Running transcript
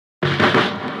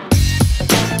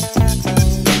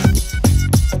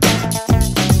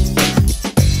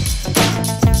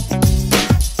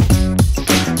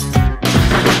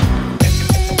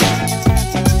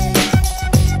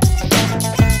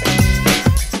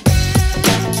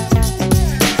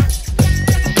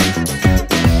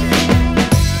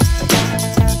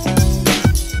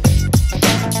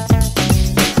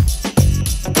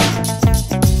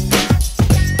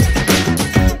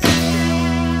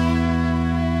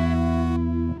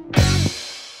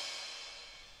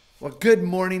Well, good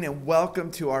morning and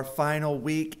welcome to our final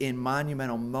week in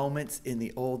Monumental Moments in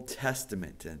the Old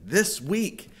Testament. And this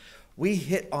week, we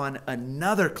hit on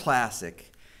another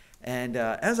classic. And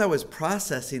as I was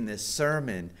processing this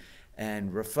sermon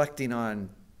and reflecting on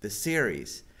the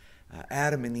series,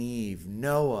 Adam and Eve,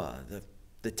 Noah,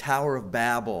 the Tower of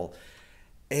Babel,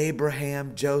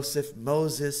 Abraham, Joseph,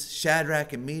 Moses,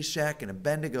 Shadrach and Meshach and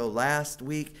Abednego last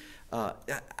week,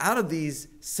 out of these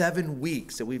 7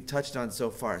 weeks that we've touched on so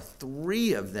far,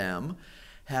 3 of them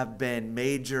have been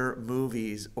major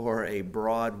movies or a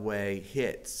Broadway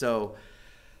hit. So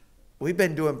we've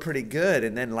been doing pretty good.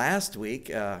 And then last week,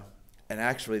 and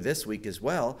actually this week as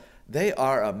well, they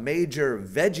are a major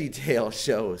VeggieTale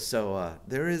show. So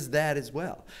there is that as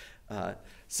well.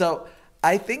 So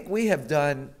I think we've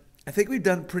done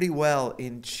pretty well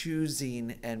in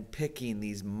choosing and picking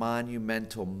these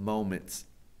monumental moments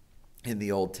in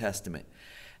the Old Testament.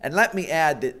 And let me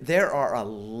add that there are a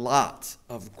lot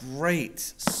of great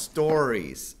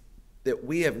stories that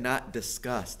we have not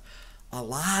discussed, a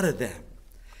lot of them.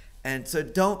 And so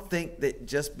don't think that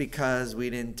just because we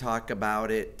didn't talk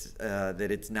about it, that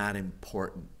it's not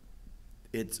important.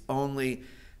 It's only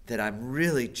that I'm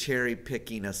really cherry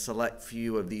picking a select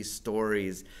few of these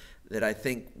stories that I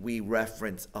think we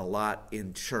reference a lot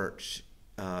in church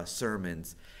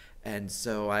sermons. And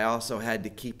so I also had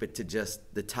to keep it to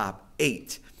just the top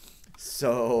 8.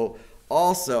 So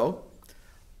also,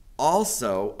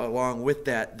 along with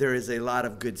that, there is a lot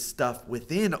of good stuff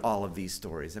within all of these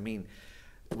stories. I mean,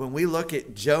 when we look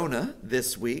at Jonah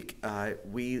this week,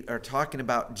 we are talking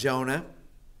about Jonah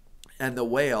and the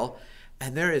whale,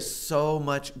 and there is so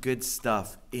much good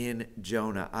stuff in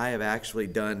Jonah. I have actually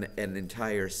done an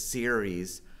entire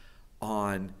series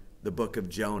on the book of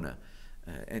Jonah.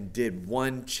 And did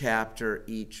 1 chapter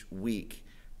each week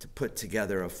to put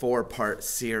together a 4-part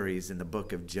series in the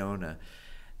book of Jonah.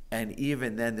 And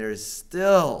even then, there's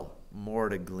still more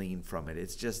to glean from it.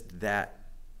 It's just that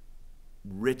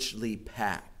richly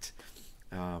packed.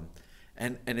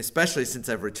 And especially since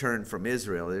I've returned from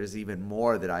Israel, there's even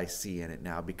more that I see in it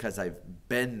now because I've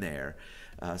been there.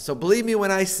 So believe me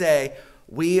when I say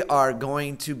we are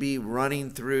going to be running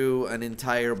through an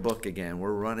entire book again.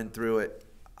 We're running through it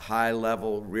high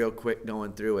level, real quick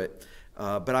going through it.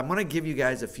 But I'm going to give you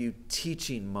guys a few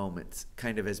teaching moments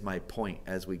kind of as my point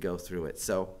as we go through it.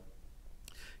 So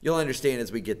you'll understand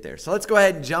as we get there. So let's go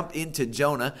ahead and jump into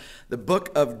Jonah. The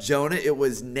book of Jonah, it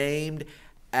was named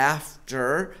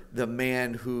after the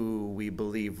man who we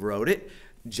believe wrote it.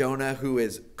 Jonah, who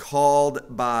is called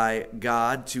by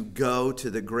God to go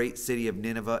to the great city of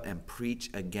Nineveh and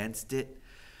preach against it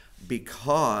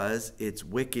because its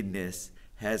wickedness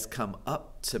has come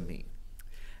up to me.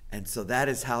 And so that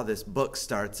is how this book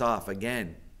starts off.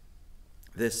 Again,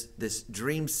 this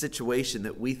dream situation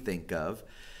that we think of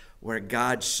where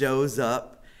God shows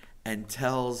up and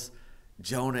tells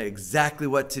Jonah exactly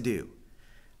what to do.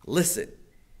 Listen,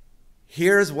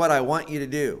 here's what I want you to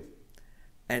do.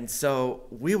 And so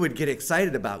we would get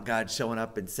excited about God showing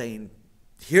up and saying,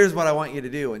 here's what I want you to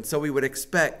do. And so we would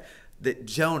expect that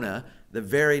Jonah, the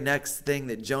very next thing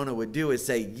that Jonah would do is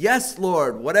say, yes,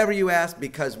 Lord, whatever you ask,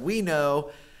 because we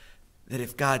know that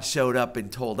if God showed up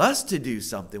and told us to do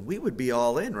something, we would be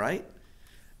all in, right?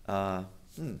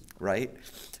 Right?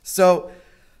 So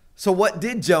what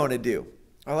did Jonah do?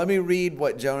 Well, let me read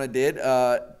what Jonah did.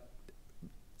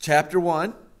 Chapter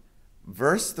 1,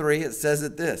 verse 3, it says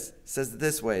it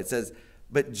this way. It says,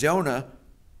 but Jonah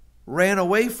ran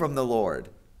away from the Lord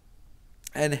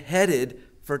and headed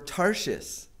for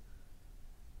Tarshish.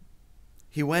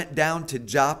 He went down to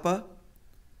Joppa,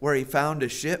 where he found a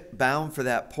ship bound for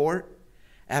that port.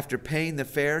 After paying the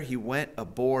fare, he went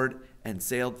aboard and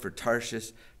sailed for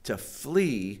Tarshish to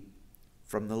flee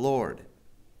from the Lord.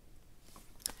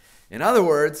 In other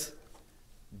words,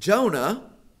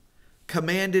 Jonah,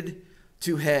 commanded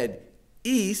to head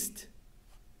east,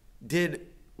 did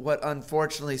what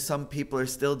unfortunately some people are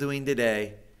still doing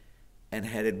today and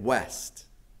headed west.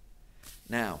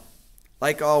 Now,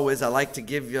 like always, I like to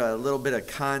give you a little bit of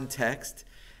context.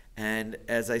 And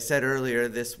as I said earlier,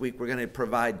 this week we're going to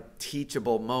provide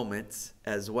teachable moments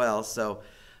as well. So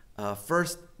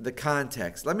first, the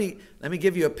context. Let me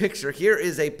give you a picture. Here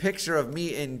is a picture of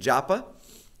me in Joppa.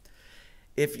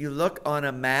 If you look on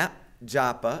a map,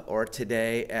 Joppa, or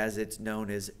today as it's known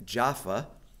as Jaffa,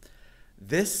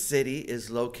 this city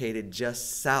is located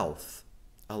just south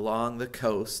along the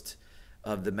coast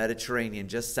of the Mediterranean,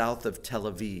 just south of Tel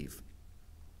Aviv.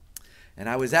 And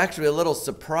I was actually a little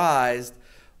surprised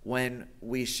when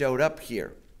we showed up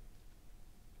here.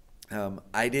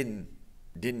 I didn't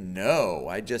know.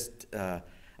 I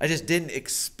I just didn't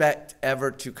expect ever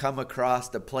to come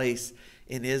across a place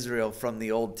in Israel from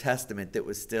the Old Testament that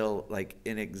was still like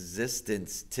in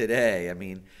existence today. I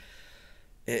mean,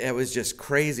 it was just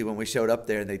crazy when we showed up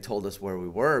there and they told us where we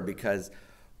were, because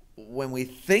when we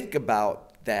think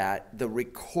about that, the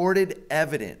recorded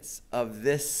evidence of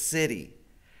this city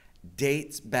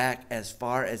dates back as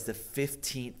far as the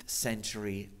 15th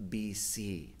century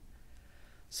BC.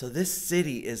 So this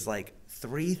city is like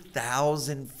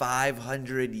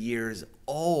 3,500 years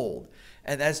old.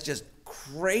 And that's just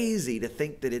crazy to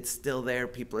think that it's still there.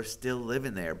 People are still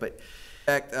living there. But in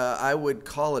fact, I would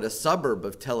call it a suburb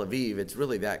of Tel Aviv. It's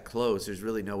really that close. There's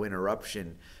really no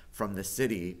interruption from the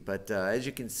city. But as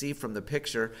you can see from the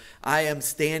picture, I am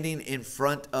standing in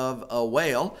front of a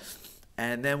whale.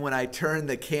 And then when I turn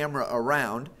the camera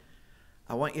around,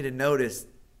 I want you to notice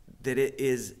that it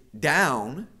is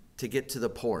down to get to the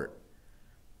port.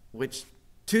 Which,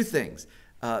 two things.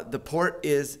 The port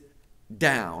is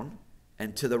down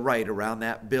and to the right around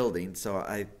that building. So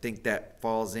I think that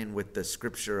falls in with the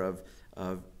scripture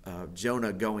of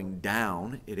Jonah going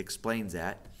down. It explains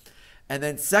that. And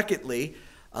then secondly,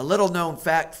 a little known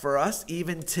fact for us,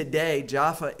 even today,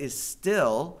 Jaffa is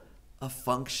still a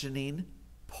functioning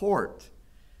port.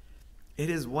 It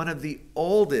is one of the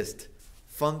oldest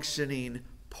functioning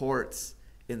ports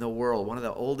in the world, one of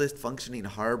the oldest functioning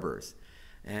harbors.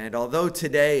 And although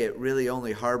today it really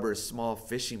only harbors small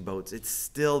fishing boats, it's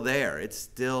still there. It's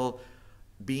still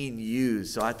being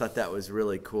used. So I thought that was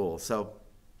really cool. So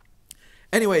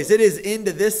anyways, it is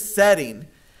into this setting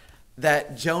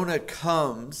that Jonah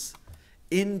comes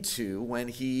into when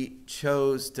he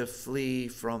chose to flee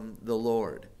from the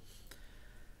Lord.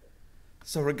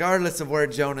 So regardless of where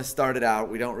Jonah started out,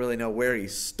 we don't really know where he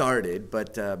started,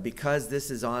 but because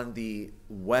this is on the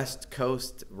west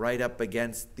coast, right up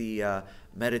against the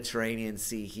Mediterranean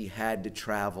Sea, he had to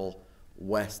travel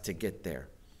west to get there.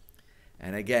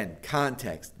 And again,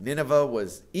 context. Nineveh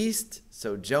was east,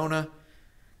 so Jonah,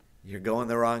 you're going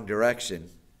the wrong direction.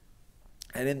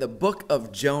 And in the book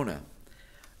of Jonah,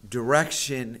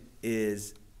 direction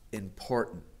is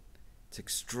important. It's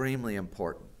extremely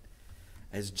important.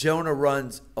 As Jonah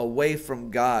runs away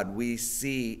from God, we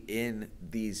see in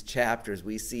these chapters,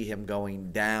 we see him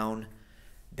going down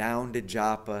to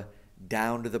Joppa,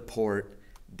 down to the port,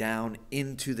 down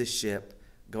into the ship,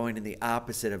 going in the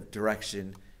opposite of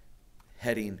direction,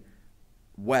 heading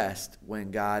west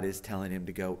when God is telling him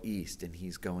to go east, and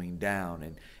he's going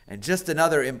down. And just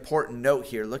another important note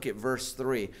here, look at verse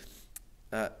 3.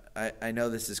 I know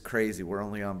this is crazy. We're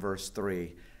only on verse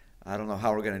 3. I don't know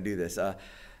how we're going to do this.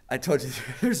 I told you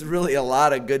there's really a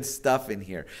lot of good stuff in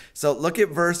here. So look at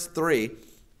verse 3.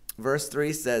 Verse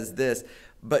 3 says this,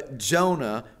 "But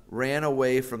Jonah ran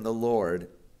away from the Lord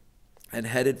and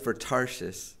headed for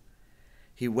Tarshish.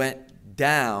 He went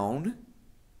down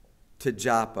to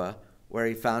Joppa, where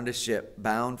he found a ship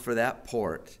bound for that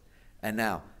port." And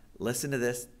now, listen to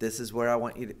this. This is what I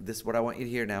want you to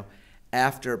hear now.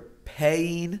 "After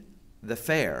paying the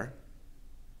fare,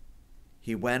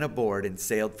 he went aboard and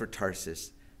sailed for Tarshish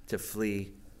to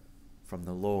flee from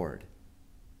the Lord."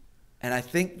 And I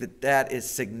think that is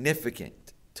significant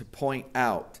to point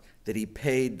out that he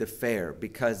paid the fare,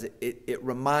 because it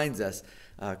reminds us,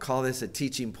 call this a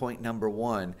teaching point number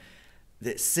 1,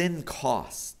 that sin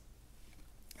costs.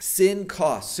 Sin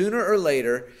costs. Sooner or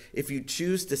later, if you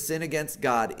choose to sin against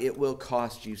God, it will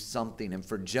cost you something. And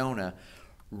for Jonah,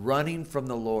 running from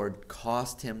the Lord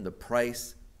cost him the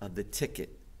price of the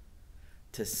ticket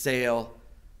to sail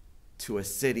to a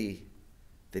city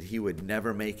that he would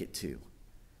never make it to.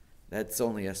 That's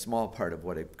only a small part of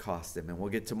what it cost him, and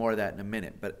we'll get to more of that in a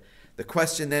minute. But the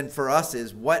question then for us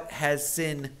is, what has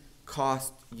sin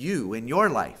cost you in your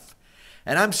life?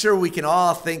 And I'm sure we can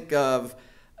all think of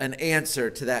an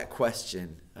answer to that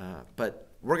question, but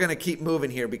we're going to keep moving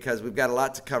here because we've got a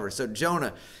lot to cover. So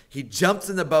Jonah, he jumps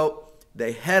in the boat,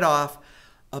 they head off.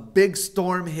 A big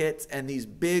storm hits, and these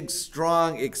big,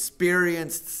 strong,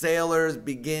 experienced sailors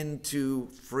begin to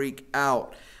freak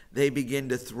out. They begin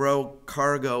to throw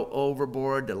cargo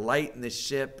overboard to lighten the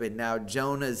ship, and now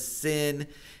Jonah's sin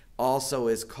also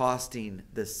is costing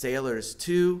the sailors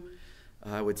too.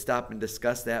 I would stop and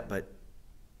discuss that, but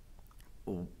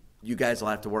you guys will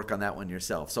have to work on that one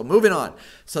yourself. So moving on.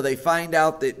 So they find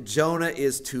out that Jonah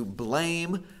is to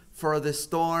blame for the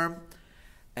storm.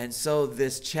 And so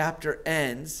this chapter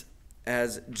ends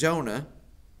as Jonah,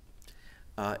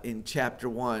 in chapter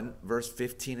 1, verse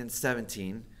 15 and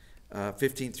 17,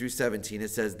 15 through 17, it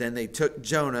says, "Then they took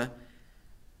Jonah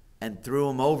and threw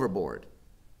him overboard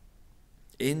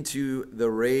into the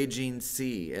raging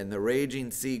sea. And the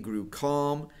raging sea grew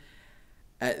calm,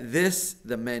 At this,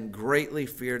 the men greatly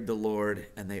feared the Lord,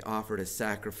 and they offered a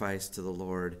sacrifice to the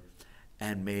Lord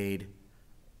and made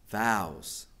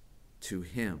vows to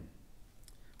him.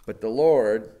 But the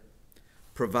Lord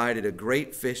provided a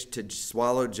great fish to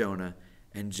swallow Jonah,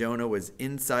 and Jonah was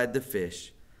inside the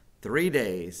fish 3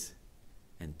 days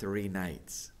and 3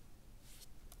 nights.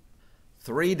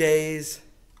 3 days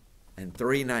and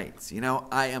 3 nights. You know,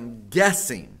 I am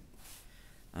guessing,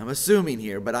 I'm assuming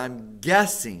here, but I'm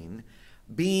guessing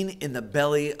being in the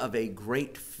belly of a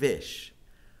great fish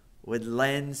would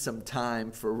lend some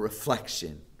time for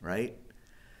reflection, right?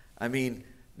 I mean,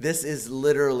 this is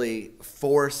literally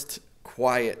forced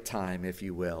quiet time, if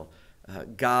you will.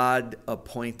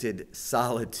 God-appointed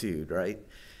solitude, right?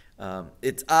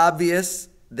 It's obvious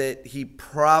that he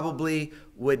probably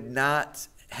would not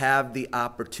have the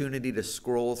opportunity to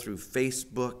scroll through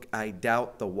Facebook. I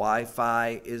doubt the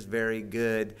Wi-Fi is very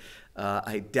good.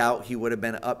 I doubt he would have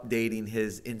been updating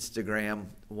his Instagram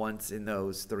once in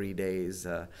those 3 days.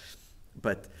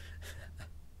 But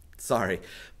sorry.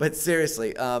 But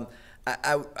seriously,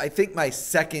 I think my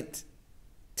second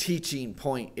teaching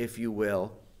point, if you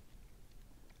will,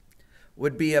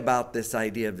 would be about this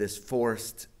idea of this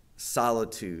forced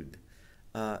solitude.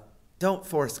 Don't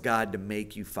force God to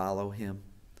make you follow him.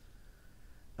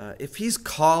 If he's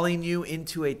calling you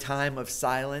into a time of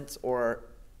silence or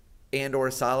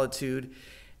solitude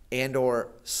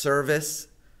or service,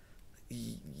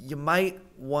 you might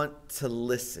want to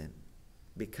listen,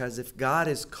 because if God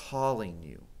is calling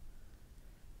you,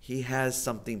 he has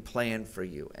something planned for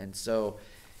you. And so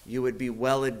you would be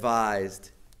well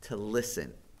advised to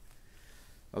listen.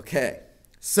 Okay,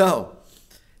 so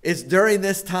it's during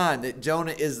this time that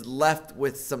Jonah is left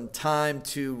with some time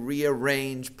to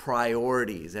rearrange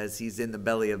priorities as he's in the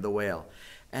belly of the whale.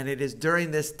 And it is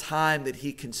during this time that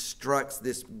he constructs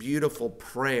this beautiful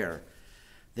prayer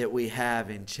that we have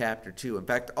in chapter 2. In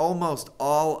fact, almost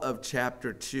all of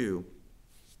chapter 2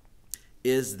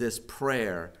 is this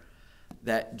prayer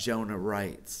that Jonah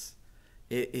writes.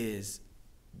 It is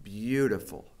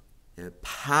beautiful, a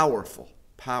powerful,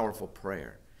 powerful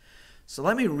prayer. So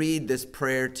let me read this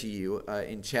prayer to you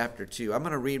in chapter 2. I'm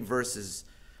going to read verses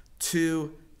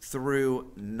 2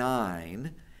 through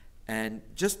 9 and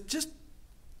just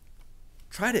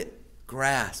try to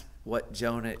grasp what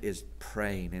Jonah is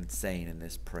praying and saying in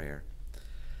this prayer.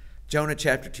 Jonah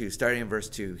chapter 2, starting in verse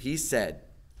 2, he said,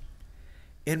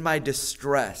 "In my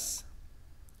distress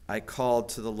I called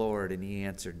to the Lord, and he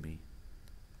answered me.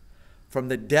 From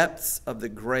the depths of the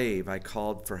grave I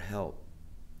called for help,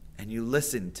 and you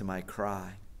listened to my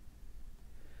cry.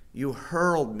 You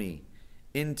hurled me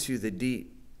into the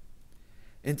deep,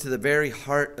 into the very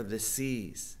heart of the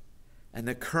seas, and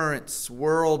the current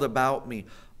swirled about me.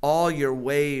 All your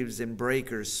waves and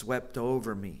breakers swept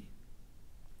over me.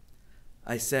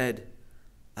 I said,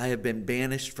 I have been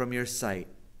banished from your sight.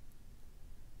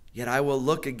 Yet I will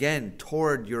look again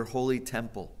toward your holy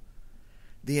temple.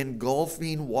 The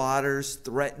engulfing waters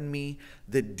threaten me.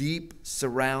 The deep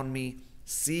surround me.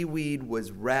 Seaweed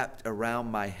was wrapped around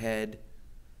my head.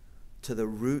 To the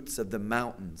roots of the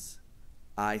mountains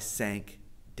I sank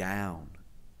down.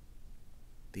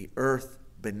 The earth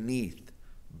beneath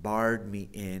barred me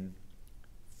in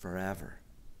forever.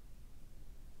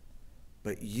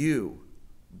 But you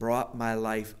brought my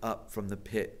life up from the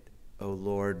pit, O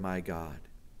Lord my God.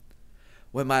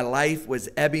 When my life was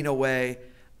ebbing away,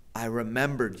 I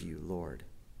remembered you, Lord,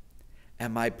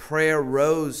 and my prayer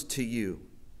rose to you,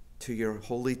 to your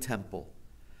holy temple.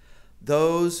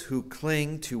 Those who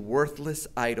cling to worthless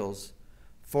idols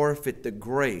forfeit the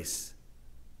grace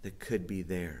that could be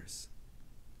theirs.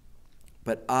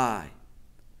 But I,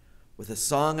 with a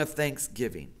song of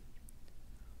thanksgiving,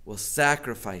 will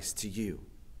sacrifice to you.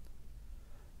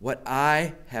 What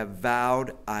I have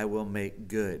vowed, I will make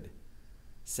good.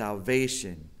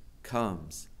 Salvation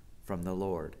comes from the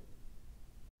Lord."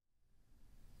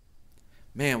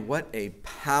 Man, what a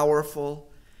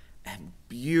powerful and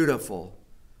beautiful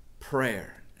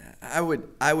prayer. I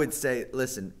would say,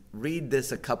 listen, read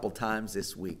this a couple times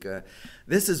this week.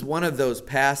 This is one of those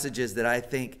passages that I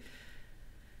think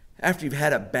after you've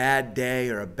had a bad day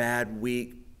or a bad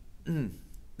week,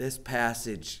 this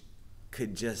passage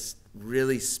could just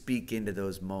really speak into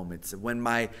those moments. When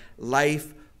my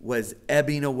life was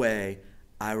ebbing away,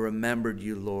 I remembered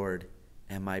you, Lord,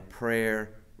 and my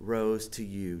prayer rose to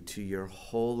you, to your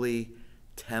holy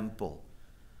temple.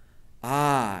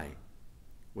 I,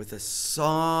 with a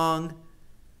song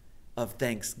of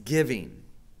thanksgiving,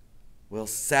 will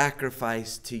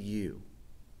sacrifice to you.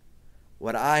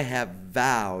 What I have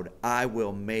vowed, I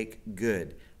will make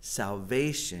good.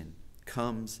 Salvation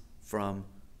comes from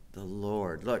the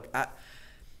Lord. Look,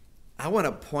 I want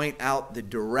to point out the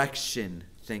direction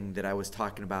thing that I was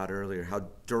talking about earlier, how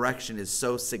direction is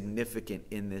so significant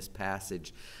in this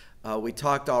passage. We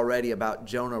talked already about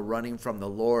Jonah running from the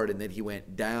Lord, and that he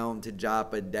went down to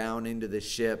Joppa, down into the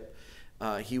ship.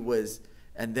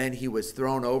 And then he was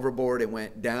thrown overboard and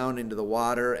went down into the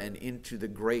water and into the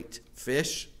great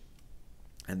fish.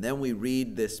 And then we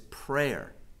read this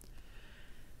prayer.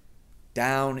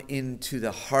 Down into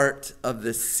the heart of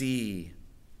the sea,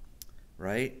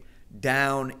 right?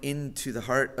 Down into the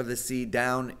heart of the sea,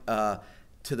 down to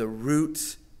the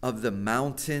roots of the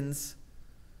mountains.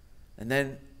 And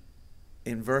then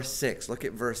in verse 6, look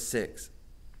at verse 6.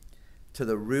 To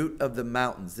the root of the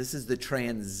mountains. This is the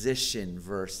transition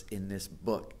verse in this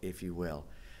book, if you will.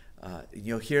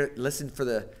 You'll hear, listen for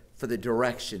the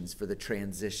directions for the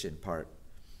transition part.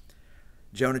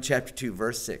 Jonah chapter 2,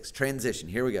 verse 6. Transition.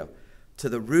 Here we go. To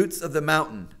the roots of the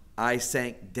mountain I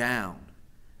sank down.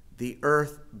 The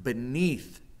earth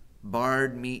beneath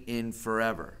barred me in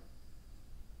forever.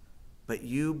 But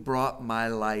you brought my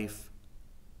life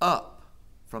up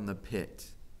from the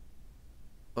pit,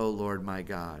 O Lord my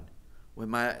God. When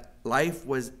my life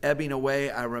was ebbing away,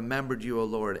 I remembered you, O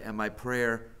Lord, and my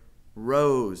prayer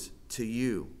rose to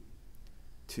you,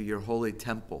 to your holy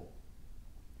temple.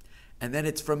 And then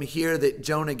it's from here that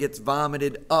Jonah gets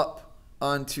vomited up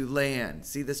onto land.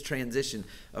 See this transition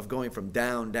of going from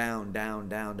down, down, down,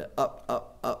 down to up,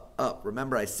 up, up, up.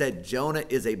 Remember, I said Jonah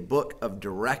is a book of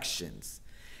directions,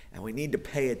 and we need to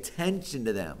pay attention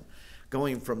to them.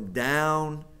 Going from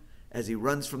down as he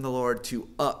runs from the Lord to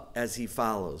up as he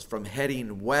follows, from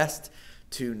heading west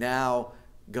to now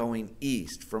going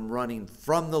east, from running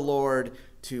from the Lord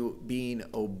to being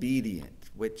obedient,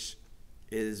 which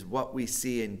is what we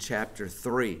see in chapter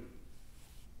 3.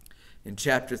 In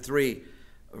chapter 3,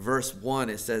 verse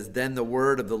 1, it says, Then the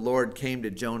word of the Lord came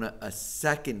to Jonah a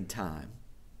second time.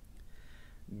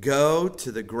 Go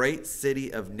to the great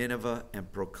city of Nineveh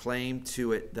and proclaim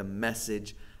to it the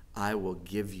message I will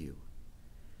give you.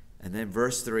 And then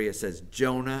verse 3, it says,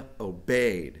 Jonah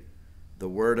obeyed the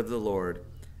word of the Lord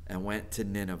and went to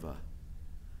Nineveh.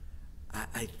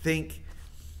 I think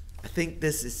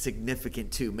this is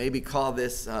significant too. Maybe call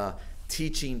this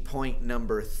teaching point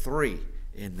number 3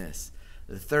 in this.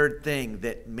 The third thing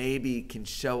that maybe can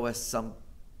show us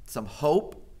some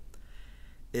hope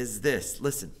is this.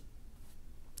 Listen,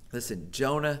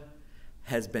 Jonah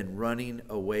has been running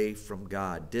away from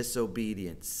God,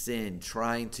 disobedient, sin,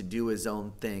 trying to do his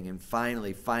own thing. And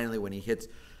finally, when he hits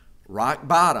rock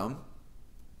bottom,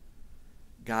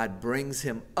 God brings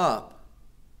him up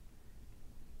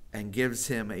and gives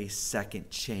him a second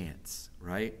chance,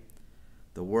 right?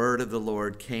 The word of the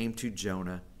Lord came to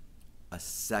Jonah a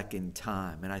second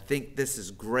time. And I think this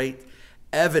is great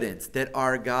evidence that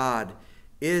our God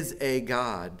is a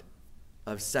God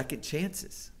of second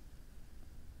chances.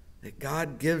 That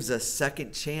God gives us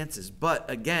second chances. But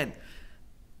again,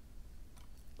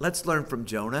 let's learn from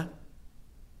Jonah.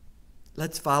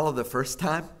 Let's follow the first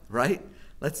time, right?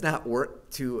 Let's not work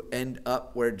to end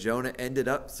up where Jonah ended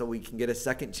up so we can get a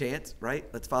second chance, right?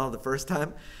 Let's follow the first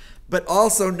time. But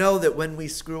also know that when we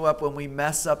screw up, when we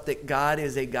mess up, that God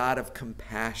is a God of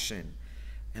compassion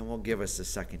and will give us a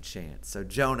second chance. So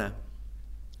Jonah,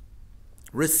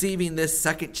 receiving this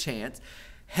second chance,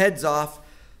 heads off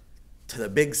to the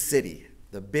big city,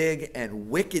 the big and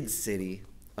wicked city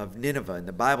of Nineveh. And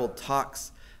the Bible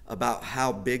talks about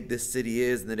how big this city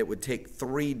is and that it would take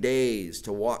 3 days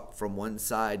to walk from one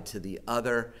side to the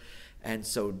other. And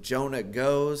so Jonah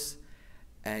goes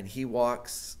and he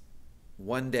walks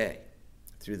one day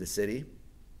through the city.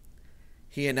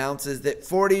 He announces that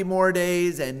 40 more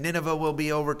days and Nineveh will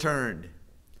be overturned.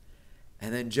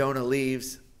 And then Jonah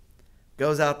leaves,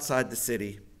 goes outside the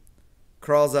city,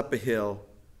 crawls up a hill,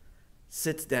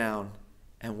 sits down,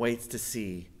 and waits to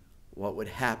see what would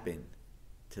happen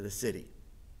to the city.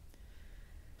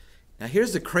 Now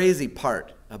here's the crazy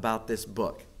part about this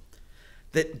book.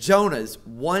 That Jonah's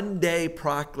one-day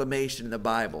proclamation in the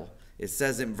Bible, it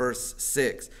says in verse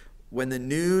 6, when the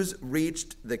news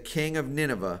reached the king of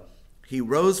Nineveh, he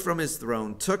rose from his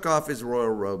throne, took off his royal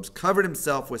robes, covered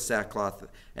himself with sackcloth,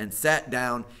 and sat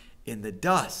down in the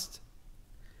dust.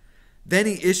 Then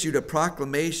he issued a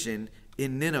proclamation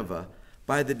in Nineveh,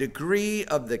 by the decree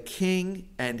of the king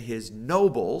and his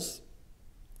nobles,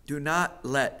 do not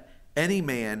let any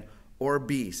man or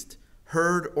beast,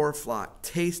 herd or flock,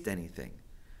 taste anything.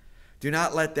 Do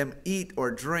not let them eat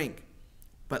or drink,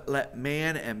 but let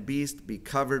man and beast be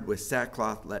covered with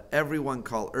sackcloth. Let everyone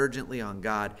call urgently on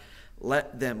God.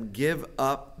 Let them give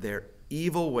up their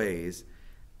evil ways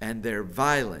and their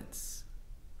violence.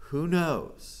 Who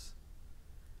knows?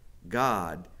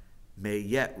 God may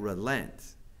yet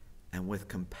relent and with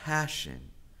compassion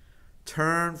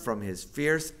turn from his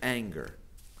fierce anger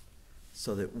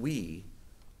so that we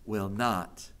will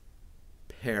not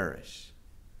perish.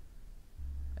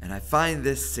 And I find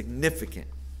this significant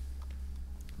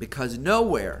because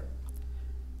nowhere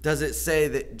does it say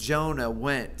that Jonah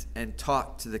went and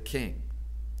talked to the king.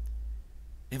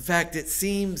 In fact, it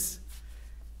seems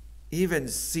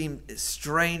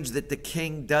strange that the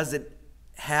king doesn't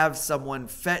have someone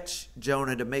fetch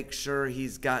Jonah to make sure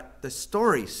he's got the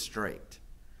story straight.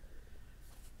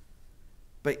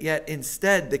 But yet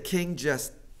instead, the king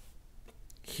just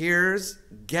hears,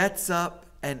 gets up,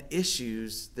 and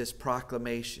issues this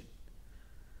proclamation.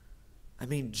 I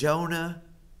mean, Jonah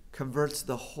converts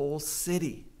the whole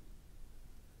city.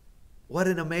 What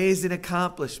an amazing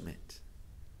accomplishment.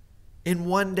 In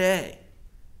one day,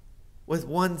 with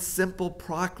one simple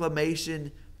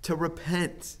proclamation to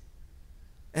repent.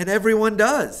 And everyone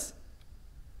does.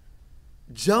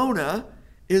 Jonah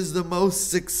is the most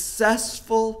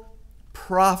successful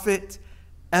prophet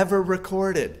ever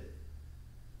recorded.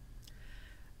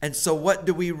 And so what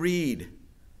do we read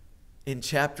in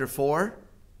chapter 4?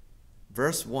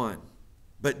 Verse 1.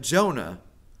 But Jonah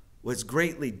was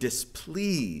greatly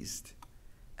displeased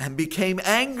and became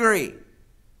angry.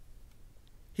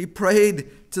 He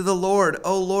prayed to the Lord,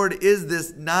 "O Lord, is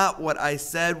this not what I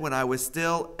said when I was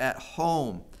still at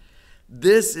home?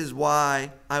 This is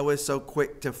why I was so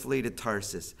quick to flee to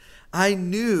Tarsus. I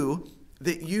knew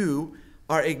that you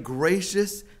are a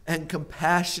gracious and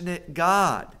compassionate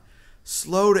God,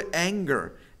 slow to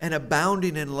anger and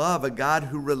abounding in love, a God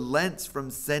who relents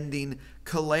from sending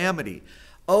calamity."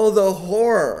 Oh, the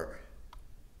horror.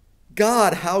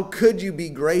 God, how could you be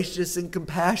gracious and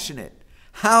compassionate?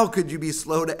 How could you be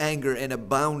slow to anger and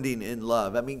abounding in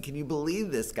love? I mean, can you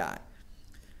believe this guy?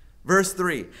 Verse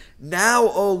 3, "Now,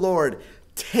 O Lord,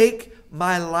 take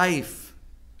my life,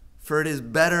 for it is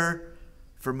better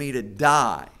for me to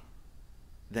die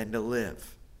than to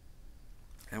live."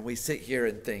 And we sit here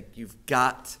and think, you've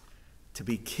got to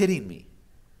be kidding me.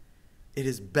 It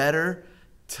is better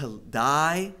to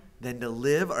die than to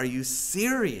live? Are you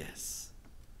serious?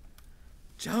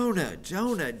 Jonah,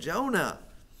 Jonah, Jonah.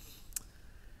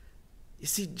 You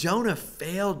see, Jonah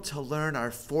failed to learn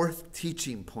our fourth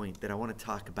teaching point that I want to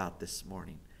talk about this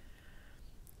morning,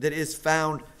 that is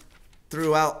found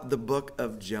throughout the book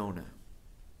of Jonah.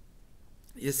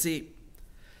 You see,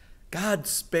 God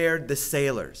spared the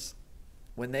sailors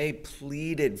when they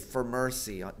pleaded for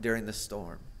mercy during the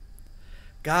storm.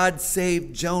 God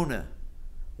saved Jonah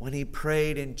when he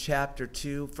prayed in chapter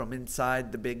 2 from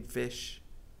inside the big fish.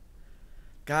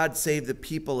 God saved the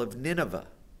people of Nineveh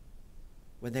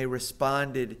when they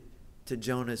responded to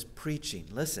Jonah's preaching.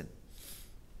 Listen,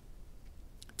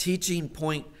 teaching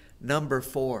point number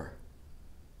 4.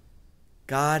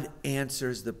 God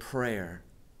answers the prayer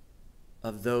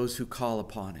of those who call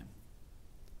upon him.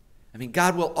 I mean,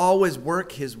 God will always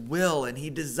work his will, and he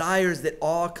desires that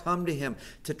all come to him,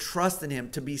 to trust in him,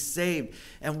 to be saved.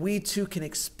 And we too can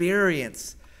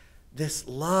experience this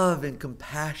love and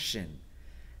compassion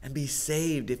and be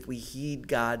saved if we heed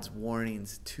God's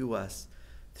warnings to us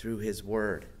through his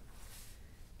word.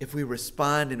 If we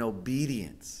respond in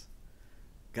obedience,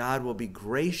 God will be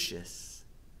gracious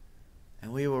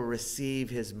and we will receive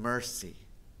his mercy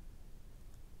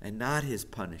and not his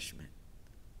punishment.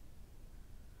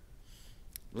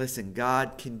 Listen,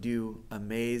 God can do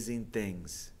amazing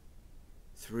things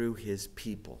through his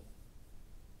people.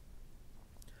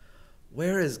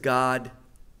 Where is God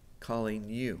calling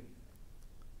you?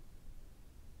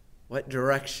 What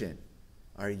direction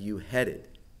are you headed?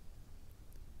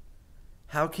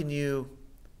 How can you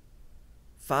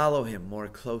follow him more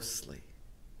closely?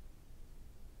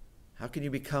 How can you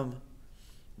become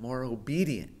more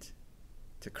obedient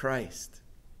to Christ?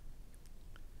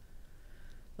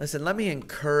 Listen, let me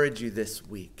encourage you this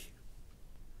week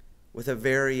with a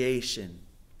variation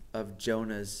of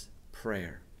Jonah's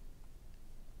prayer.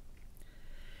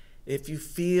 If you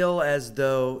feel as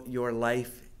though your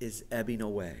life is ebbing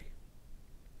away,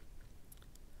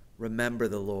 remember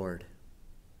the Lord.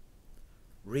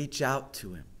 Reach out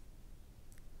to him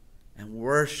and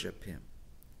worship him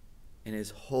in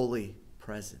his holy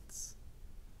presence.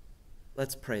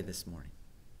 Let's pray this morning.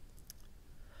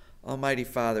 Almighty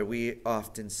Father, we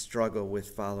often struggle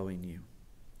with following you.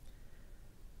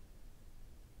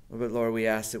 But Lord, we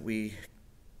ask that we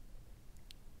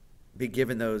be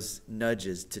given those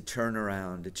nudges to turn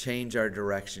around, to change our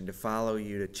direction, to follow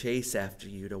you, to chase after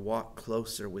you, to walk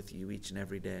closer with you each and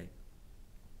every day.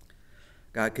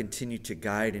 God, continue to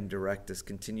guide and direct us.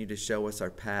 Continue to show us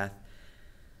our path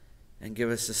and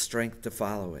give us the strength to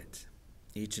follow it.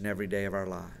 each and every day of our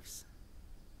lives.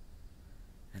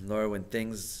 And Lord, when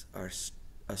things are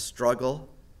a struggle,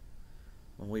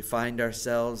 when we find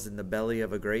ourselves in the belly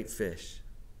of a great fish,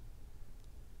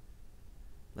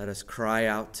 let us cry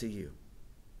out to you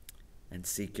and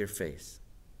seek your face.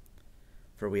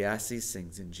 For we ask these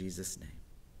things in Jesus' name.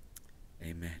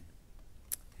 Amen.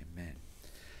 Amen.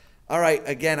 All right,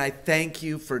 again, I thank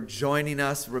you for joining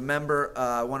us. Remember,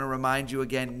 I want to remind you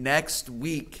again, next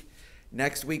week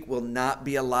will not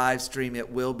be a live stream.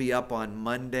 It will be up on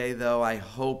Monday, though. I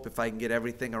hope if I can get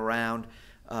everything around,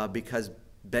 because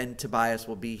Ben Tobias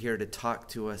will be here to talk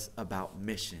to us about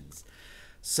missions.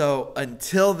 So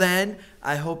until then,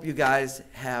 I hope you guys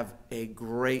have a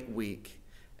great week,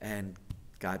 and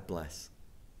God bless.